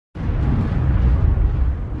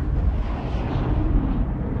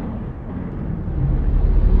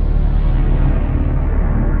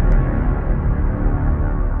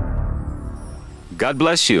God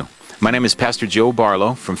bless you. My name is Pastor Joe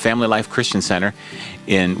Barlow from Family Life Christian Center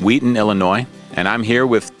in Wheaton, Illinois, and I'm here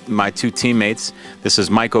with my two teammates. This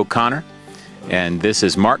is Mike O'Connor and this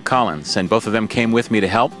is Mark Collins, and both of them came with me to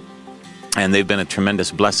help, and they've been a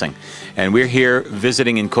tremendous blessing. And we're here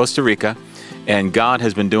visiting in Costa Rica, and God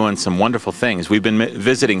has been doing some wonderful things. We've been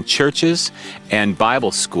visiting churches and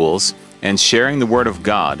Bible schools and sharing the Word of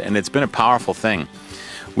God, and it's been a powerful thing.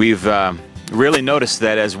 We've really noticed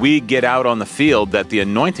that as we get out on the field, that the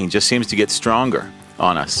anointing just seems to get stronger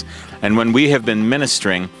on us. And when we have been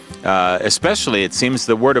ministering, especially, it seems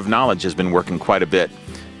the word of knowledge has been working quite a bit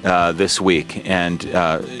this week, and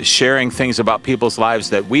sharing things about people's lives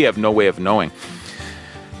that we have no way of knowing.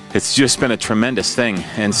 It's just been a tremendous thing,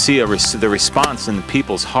 and see the response in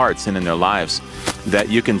people's hearts and in their lives, that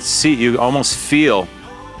you can see, you almost feel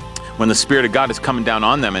when the Spirit of God is coming down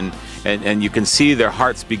on them, and you can see their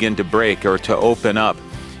hearts begin to break or to open up.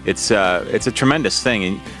 It's a tremendous thing,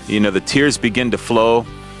 and you know, the tears begin to flow,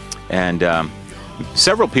 and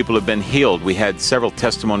several people have been healed. We had several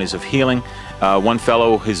testimonies of healing. One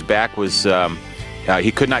fellow, his back was,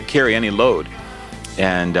 he could not carry any load,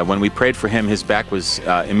 and when we prayed for him, his back was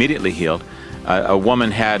immediately healed. A woman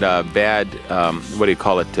had a bad, what do you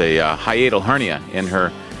call it, a hiatal hernia in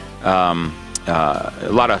her, a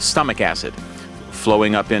lot of stomach acid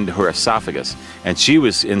flowing up into her esophagus, and she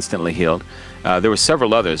was instantly healed. There were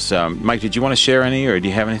several others. Mike, did you want to share any, or do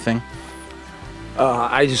you have anything?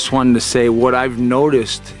 I just wanted to say what I've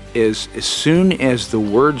noticed is as soon as the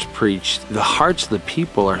word's preached, the hearts of the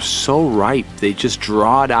people are so ripe. They just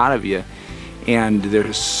draw it out of you, and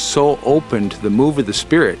they're so open to the move of the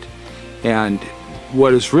Spirit. And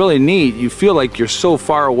what is really neat, you feel like you're so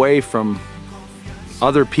far away from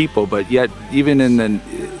other people, but yet even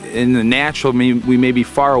in the natural, we may be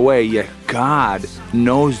far away, yet God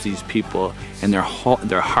knows these people and their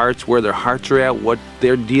hearts, where their hearts are at, what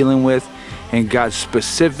they're dealing with. And God's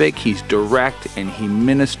specific, He's direct, and He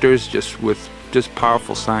ministers with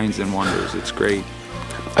powerful signs and wonders. It's great.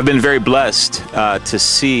 I've been very blessed to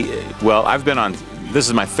see, well, I've been on, this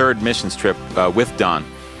is my third missions trip with Don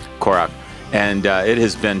Korak, and it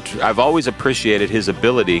has been, I've always appreciated his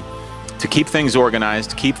ability to keep things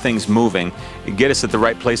organized, keep things moving, get us at the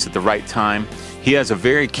right place at the right time. He has a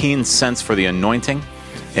very keen sense for the anointing,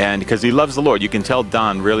 and because he loves the Lord. You can tell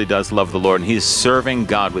Don really does love the Lord, and he's serving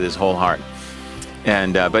God with his whole heart.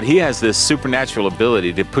 And but he has this supernatural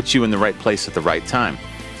ability to put you in the right place at the right time,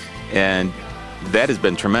 and that has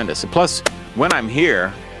been tremendous. And plus, when I'm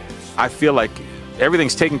here, I feel like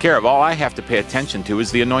everything's taken care of. All I have to pay attention to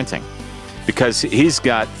is the anointing, because he's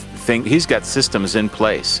got systems in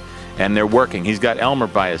place, and they're working. He's got Elmer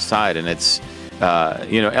by his side, and it's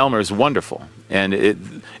you know, Elmer is wonderful,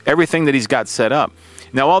 and everything that he's got set up.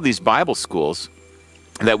 Now, all these Bible schools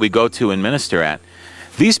that we go to and minister at,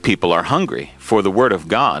 these people are hungry for the Word of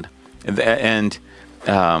God, and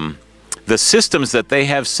the systems that they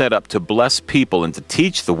have set up to bless people and to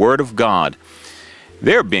teach the Word of God,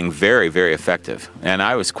 they're being very, very effective. And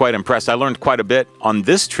I was quite impressed. I learned quite a bit on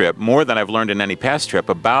this trip, more than I've learned in any past trip,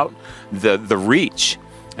 about the reach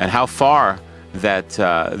and how far that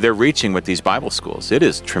they're reaching with these Bible schools. It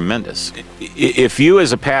is tremendous. If you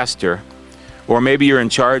as a pastor, or maybe you're in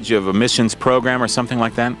charge of a missions program or something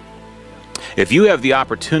like that, if you have the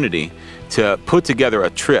opportunity to put together a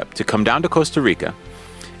trip to come down to Costa Rica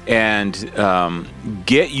and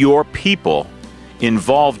get your people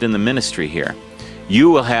involved in the ministry here, you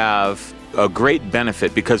will have a great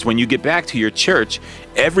benefit, because when you get back to your church,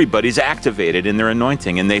 everybody's activated in their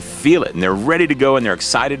anointing, and they feel it, and they're ready to go, and they're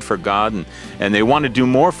excited for God, and they want to do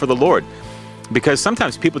more for the Lord. Because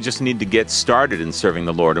sometimes people just need to get started in serving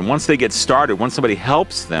the Lord, and once they get started, once somebody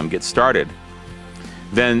helps them get started,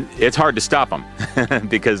 then it's hard to stop them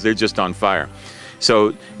because they're just on fire.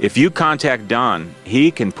 So if you contact Don,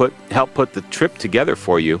 he can help put the trip together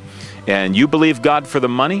for you, and you believe God for the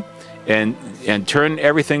money, and turn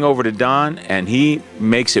everything over to Don, and he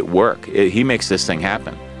makes it work. He makes this thing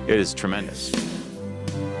happen. It is tremendous.